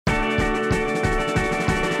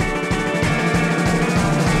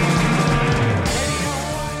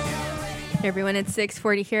Hey everyone, it's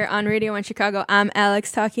 6:40 here on Radio 1 Chicago. I'm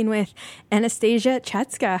Alex talking with Anastasia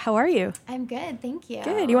Chatzka. How are you? I'm good, thank you.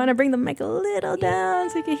 Good. You want to bring the mic a little down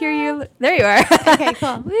so I can hear you? There you are. Okay,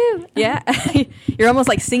 cool. Woo. Yeah. You're almost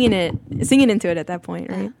like singing into it at that point,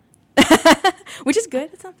 right? Which is good.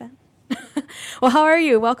 It's not bad. Well, how are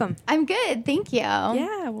you? Welcome. I'm good, thank you.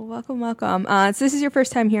 Yeah, well, welcome. So this is your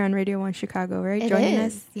first time here on Radio 1 Chicago, right? Joining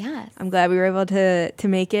us? Yes. I'm glad we were able to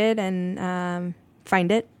make it and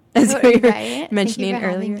find it. As we were mentioning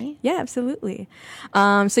earlier. Yeah, absolutely.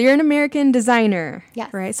 So you're an American designer.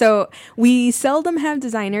 Yes. Right? So we seldom have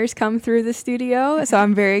designers come through the studio. Okay. So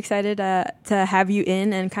I'm very excited to have you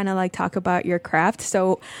in and kind of like talk about your craft.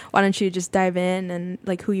 So why don't you just dive in and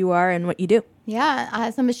like who you are and what you do? Yeah,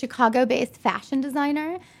 so I'm a Chicago-based fashion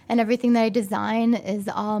designer, and everything that I design is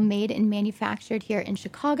all made and manufactured here in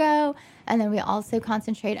Chicago. And then we also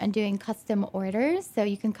concentrate on doing custom orders. So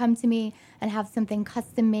you can come to me and have something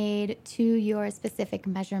custom made to your specific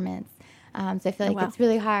measurements. So I feel like it's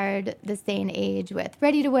really hard this day and age with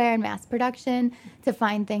ready-to-wear and mass production to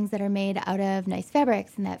find things that are made out of nice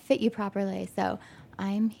fabrics and that fit you properly. So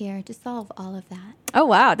I'm here to solve all of that. Oh,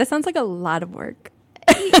 wow. That sounds like a lot of work.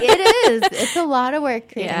 It is. It's a lot of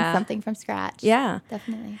work creating something from scratch. Yeah.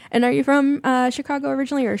 Definitely. And are you from Chicago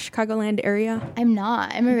originally or Chicagoland area? I'm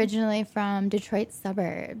not. I'm originally from Detroit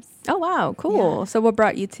suburbs. Oh, wow. Cool. Yeah. So what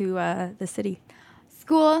brought you to the city?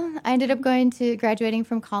 School. I ended up graduating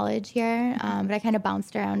from college here, but I kind of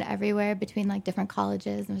bounced around everywhere between like different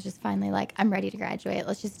colleges and was just finally like, I'm ready to graduate.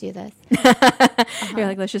 Let's just do this. You're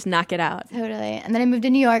like, let's just knock it out. Totally. And then I moved to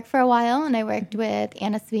New York for a while, and I worked with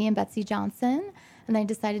Anastasia and Betsey Johnson. And I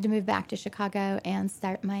decided to move back to Chicago and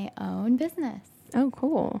start my own business. Oh,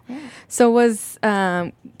 cool. Yeah. So was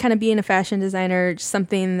kind of being a fashion designer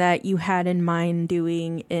something that you had in mind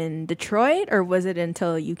doing in Detroit, or was it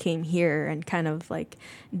until you came here and kind of like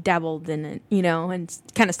dabbled in it, and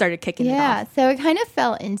kind of started kicking it off? Yeah, so I kind of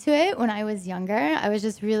fell into it when I was younger. I was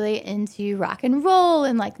just really into rock and roll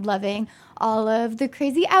and like loving all of the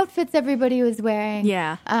crazy outfits everybody was wearing.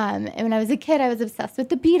 Yeah. And when I was a kid, I was obsessed with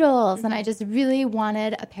the Beatles, and I just really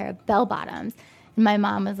wanted a pair of bell-bottoms. And my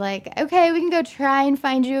mom was like, okay, we can go try and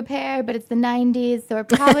find you a pair, but it's the 90s, so we're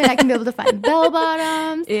probably not going to be able to find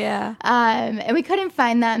bell-bottoms. Yeah. And we couldn't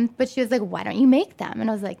find them, but she was like, why don't you make them? And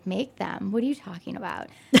I was like, make them? What are you talking about?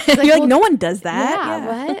 Like, You're like, no one does that.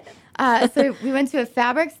 Yeah. What? So we went to a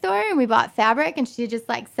fabric store, and we bought fabric, and she just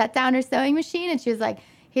like set down her sewing machine, and she was like,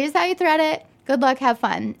 here's how you thread it. Good luck, have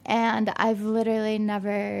fun. And I've literally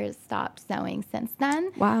never stopped sewing since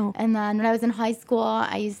then. Wow. And then when I was in high school,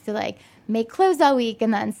 I used to like make clothes all week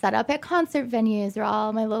and then set up at concert venues where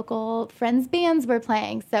all my local friends' bands were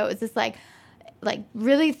playing. So it was this like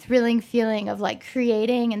really thrilling feeling of like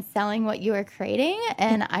creating and selling what you were creating.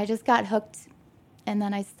 And I just got hooked. And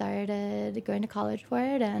then I started going to college for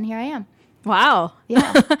it, and here I am. Wow.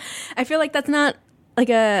 Yeah. I feel like that's not like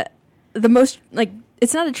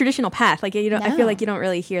it's not a traditional path. Like, I feel like you don't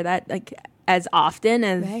really hear that like as often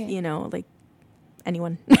as, like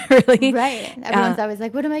anyone really. Right. Everyone's always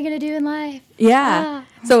like, what am I going to do in life? Yeah.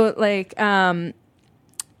 So like,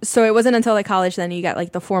 so it wasn't until like college then you got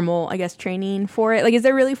like the formal, I guess, training for it. Like, is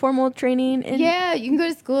there really formal training? Yeah. You can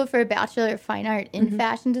go to school for a Bachelor of Fine Art in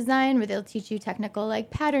fashion design, where they'll teach you technical like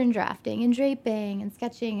pattern drafting and draping and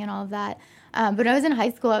sketching and all of that. But when I was in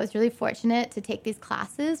high school, I was really fortunate to take these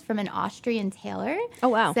classes from an Austrian tailor. Oh,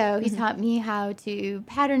 wow. So he taught me how to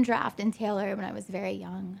pattern draft and tailor when I was very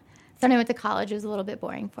young. So when I went to college, it was a little bit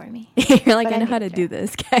boring for me. You're like, I know how to do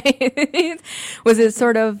this, guys. Was it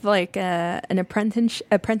sort of like an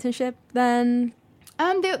apprenticeship then?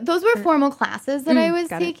 Those were formal classes that I was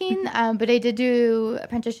taking, but I did do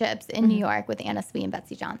apprenticeships in New York with Anastasia and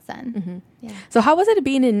Betsey Johnson. Mm-hmm. Yeah. So how was it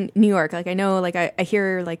being in New York? Like, I know, like, I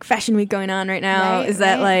hear, like, Fashion Week going on right now. Is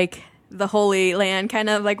that, like, the holy land kind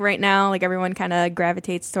of, like, right now? Like, everyone kind of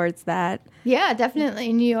gravitates towards that? Yeah,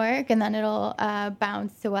 definitely New York, and then it'll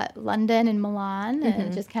bounce to, London and Milan, and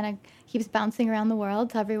it just kind of keeps bouncing around the world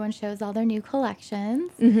till everyone shows all their new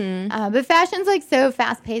collections. But fashion's, like, so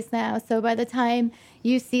fast-paced now, so by the time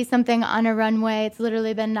you see something on a runway, it's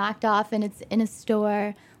literally been knocked off, and it's in a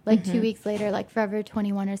store, like, 2 weeks later, like Forever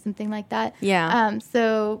 21 or something like that. Yeah.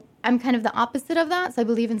 So I'm kind of the opposite of that. So I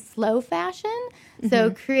believe in slow fashion. So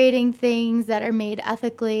creating things that are made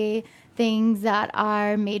ethically, things that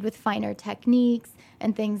are made with finer techniques,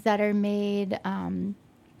 and things that are made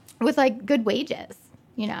with, like, good wages,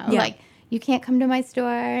 Like, you can't come to my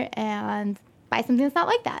store and buy something that's not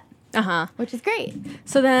like that, which is great.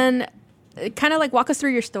 So then kind of, like, walk us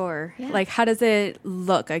through your store. Yeah. Like, how does it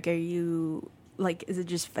look? Like, are you like, is it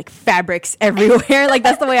just like fabrics everywhere? Like,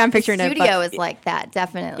 that's the way I'm picturing it. Studio is like that,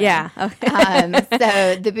 definitely. Yeah. Okay.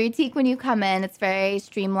 So the boutique, when you come in, it's very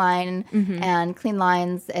streamlined and clean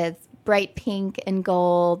lines. It's bright pink and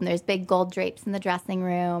gold, and there's big gold drapes in the dressing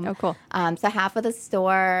room. Oh, cool. So half of the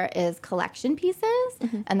store is collection pieces,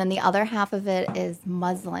 and then the other half of it is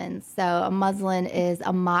muslin. So a muslin is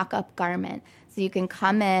a mock-up garment. So you can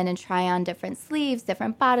come in and try on different sleeves,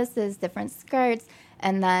 different bodices, different skirts,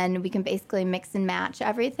 and then we can basically mix and match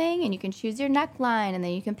everything, and you can choose your neckline, and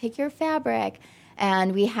then you can pick your fabric.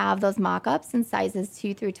 And we have those mock-ups in sizes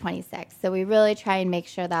 2 through 26. So we really try and make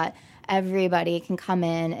sure that everybody can come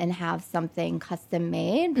in and have something custom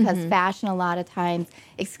made, because fashion a lot of times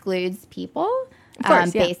excludes people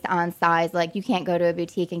based on size. Like, you can't go to a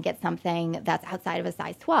boutique and get something that's outside of a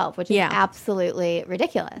size 12, which is absolutely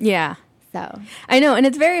ridiculous. Yeah. So I know, and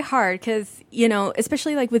it's very hard because, you know,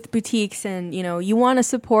 especially like with boutiques and, you know, you want to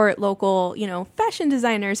support local, you know, fashion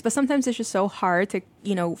designers, but sometimes it's just so hard to,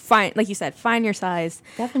 you know, find, like you said, find your size.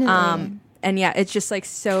 Definitely. And yeah, it's just like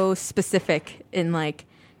so specific in like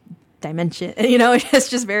dimension, you know, it's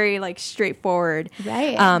just very like straightforward.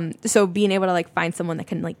 Right. So being able to like find someone that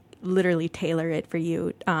can like literally tailor it for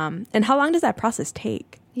you. And how long does that process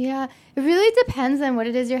take? Yeah, it really depends on what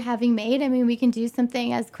it is you're having made. I mean, we can do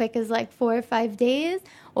something as quick as like 4 or 5 days,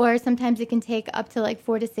 or sometimes it can take up to like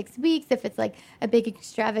 4 to 6 weeks if it's like a big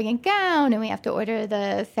extravagant gown and we have to order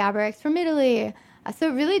the fabrics from Italy. So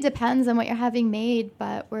it really depends on what you're having made,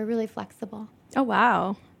 but we're really flexible. Oh,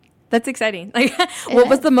 wow. That's exciting. Like, what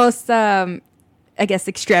was the most, I guess,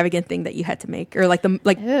 extravagant thing that you had to make, or like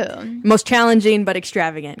the most challenging but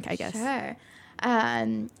extravagant, I guess? Sure.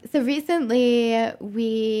 So recently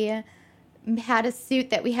we had a suit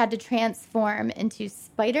that we had to transform into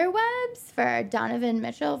spider webs for Donovan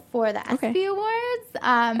Mitchell for the ESPY Awards.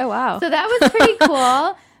 Oh, wow. So that was pretty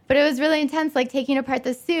cool, but it was really intense, like taking apart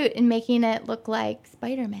the suit and making it look like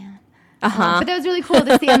Spider-Man. But that was really cool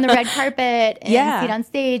to see on the red carpet and see it on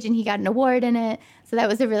stage, and he got an award in it. So that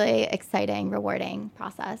was a really exciting, rewarding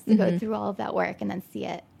process to go through all of that work and then see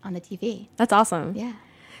it on the TV. That's awesome. Yeah.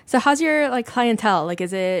 So how's your like clientele? Like,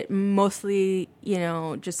 is it mostly, you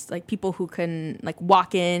know, just like people who can like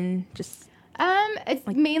walk in? Just it's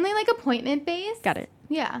like, mainly like appointment based. Got it.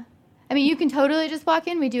 Yeah. I mean, you can totally just walk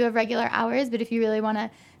in. We do have regular hours, but if you really want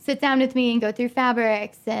to sit down with me and go through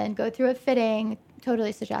fabrics and go through a fitting,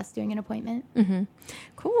 totally suggest doing an appointment.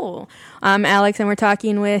 Cool. I'm Alex, and we're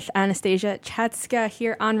talking with Anastasia Chatzka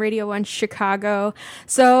here on Radio 1 Chicago.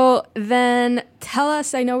 So then tell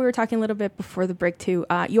us, I know we were talking a little bit before the break too.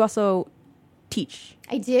 You also teach.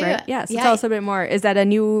 I do. Right? Yeah. So tell us a bit more. Is that a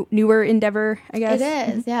newer endeavor, I guess?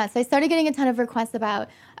 It is, yeah. So I started getting a ton of requests about,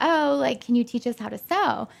 can you teach us how to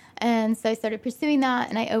sew? And so I started pursuing that,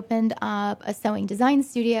 and I opened up a sewing design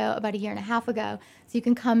studio about 1.5 years ago. So you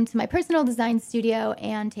can come to my personal design studio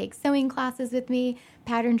and take sewing classes with me,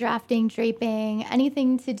 pattern drafting, draping,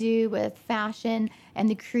 anything to do with fashion and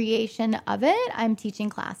the creation of it. I'm teaching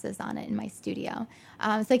classes on it in my studio.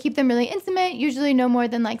 So I keep them really intimate, usually no more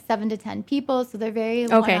than like 7 to 10 people. So they're very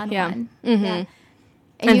one-on-one. Yeah.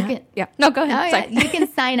 And you can, No, go ahead. You can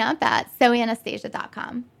sign up at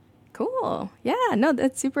sewanastasia.com. Cool. Yeah, no,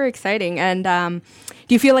 that's super exciting. And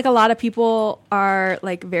do you feel like a lot of people are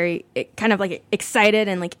like very kind of like excited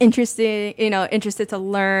and like interested to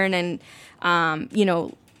learn and, you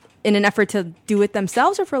know, in an effort to do it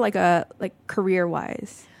themselves, or for like career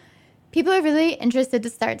wise? People are really interested to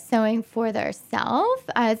start sewing for themselves.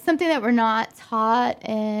 It's something that we're not taught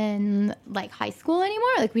in like high school anymore.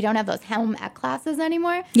 Like, we don't have those home ec classes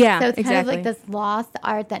anymore. Yeah, so it's exactly. kind of like this lost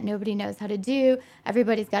art that nobody knows how to do.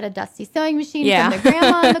 Everybody's got a dusty sewing machine from their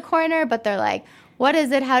grandma in the corner, but they're like, what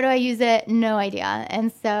is it? How do I use it? No idea.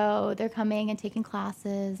 And so they're coming and taking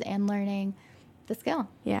classes and learning the skill.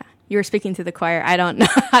 Yeah. You were speaking to the choir. I don't know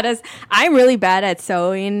I'm really bad at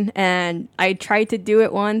sewing, and I tried to do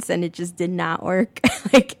it once and it just did not work.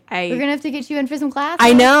 We're going to have to get you in for some classes.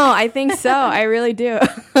 I know. I think so. I really do.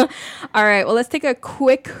 All right. Well, let's take a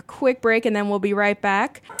quick break, and then we'll be right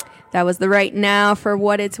back. That was the Right Now for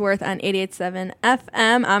What It's Worth on 88.7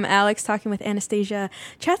 FM. I'm Alex, talking with Anastasia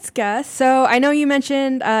Chatzka. So I know you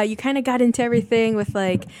mentioned you kind of got into everything with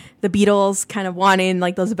like the Beatles, kind of wanting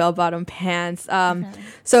like those bell-bottom pants.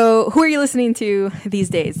 So who are you listening to these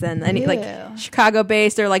days then? Any like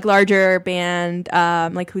Chicago-based or like larger band?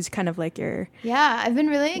 Like, who's kind of like your I've been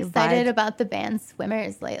really excited about the band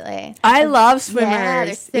Swimmers lately. I love Swimmers. Yeah,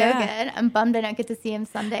 they're so good. I'm bummed I don't get to see them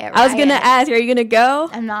Sunday at I was going to ask, are you going to go?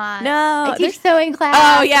 I'm not. No. I teach sewing class.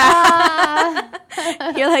 Oh,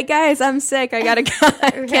 yeah. You're like, guys, I'm sick. I got to go.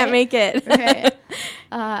 I can't make it. Right.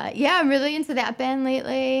 Yeah, I'm really into that band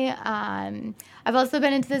lately. I've also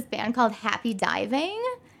been into this band called Happy Diving.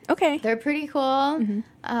 Okay. They're pretty cool.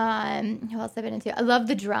 Mm-hmm. Who else have I been into? I love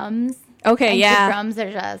the drums. Okay, The drums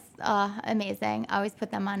are just amazing. I always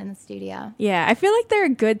put them on in the studio. Yeah, I feel like they're a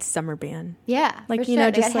good summer band. Yeah, like for you sure.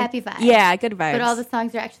 know, They just got like, happy vibes. Yeah, good vibes. But all the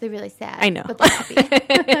songs are actually really sad. I know. But they're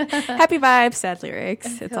happy. Happy vibes, sad lyrics.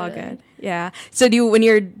 Totally. It's all good. Yeah. So when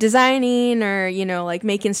you're designing or like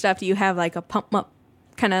making stuff, do you have like a pump up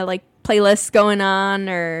kind of like playlist going on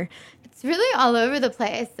or? It's really all over the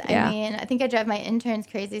place. Yeah. I mean, I think I drive my interns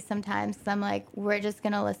crazy sometimes. So I'm like, we're just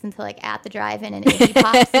going to listen to like At the Drive-In and indie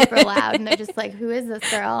pop super loud. And they're just like, who is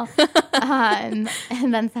this girl? And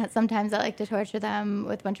then sometimes I like to torture them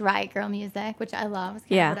with a bunch of Riot Girl music, which I love. It's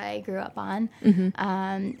kind of what I grew up on.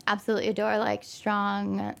 Mm-hmm. Absolutely adore like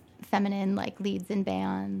strong feminine like leads in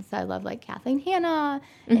bands. So I love like Kathleen, Hanna,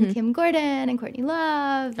 and Kim Gordon and Courtney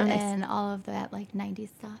Love and all of that like 90s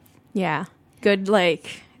stuff. Yeah. Good,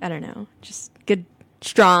 like, I don't know, just good,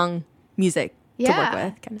 strong music to work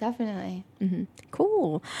with. Kind of. Definitely. Mm-hmm.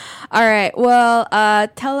 Cool. All right. Well,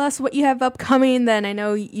 tell us what you have upcoming then. I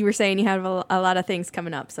know you were saying you have a lot of things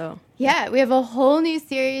coming up. So yeah, we have a whole new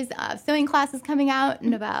series of sewing classes coming out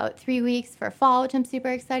in about 3 weeks for fall, which I'm super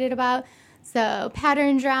excited about. So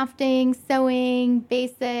pattern drafting, sewing,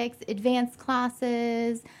 basics, advanced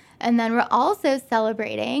classes. And then we're also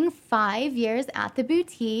celebrating 5 years at the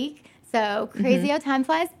boutique. So crazy how time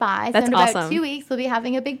flies by. That's so in about awesome. 2 weeks, we'll be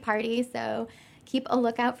having a big party. So keep a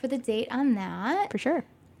lookout for the date on that. For sure.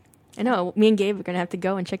 I know. Me and Gabe are going to have to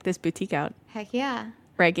go and check this boutique out. Heck yeah.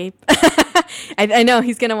 Right, Gabe? I know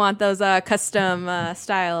he's going to want those custom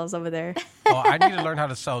styles over there. Well, I need to learn how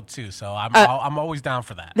to sew too, so I'm always down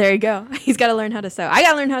for that. There you go. He's got to learn how to sew. I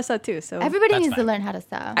got to learn how to sew too. So everybody needs to learn how to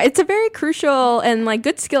sew. It's a very crucial and like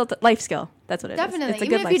good skill, life skill. That's what it is. Definitely. It's a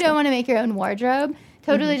Even good if you skill. don't want to make your own wardrobe,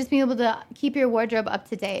 totally just being able to keep your wardrobe up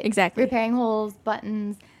to date. Exactly. Repairing holes,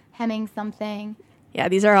 buttons, hemming something. Yeah,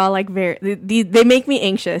 these are all like they make me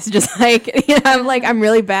anxious. Just like, I'm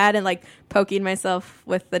really bad and like poking myself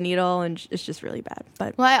with the needle and it's just really bad.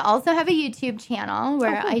 But well, I also have a YouTube channel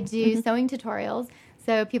where I do sewing tutorials.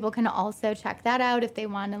 So people can also check that out if they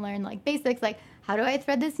want to learn like basics, like how do I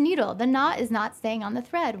thread this needle? The knot is not staying on the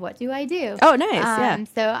thread. What do I do? Oh, nice. Yeah.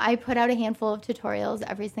 So I put out a handful of tutorials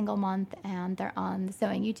every single month and they're on the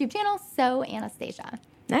sewing YouTube channel, Sew Anastasia.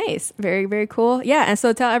 Nice. Very, very cool. Yeah. And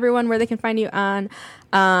so tell everyone where they can find you on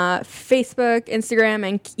Facebook, Instagram,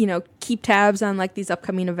 and, keep tabs on like these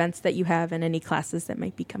upcoming events that you have and any classes that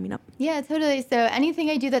might be coming up. Yeah, totally. So anything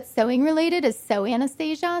I do that's sewing related is Sew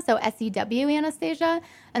Anastasia, so SEW Anastasia.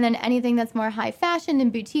 And then anything that's more high fashion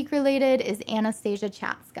and boutique related is Anastasia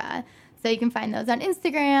Chatzka. So you can find those on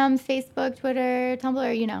Instagram, Facebook, Twitter,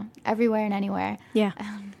 Tumblr, everywhere and anywhere. Yeah.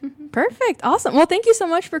 Perfect. Awesome. Well, thank you so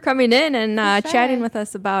much for coming in and chatting with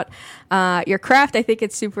us about your craft. I think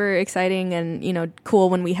it's super exciting and, cool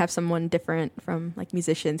when we have someone different from like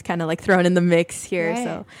musicians kind of like thrown in the mix here. Right.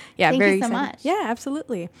 So, yeah, thank very you so exciting. much. Yeah,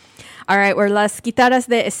 absolutely. All right. We're Las Guitarras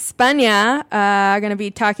de España. Going to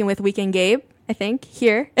be talking with Weekend Gabe, I think,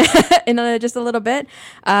 here in just a little bit.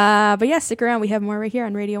 But yeah, stick around. We have more right here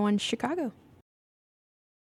on Radio 1 Chicago.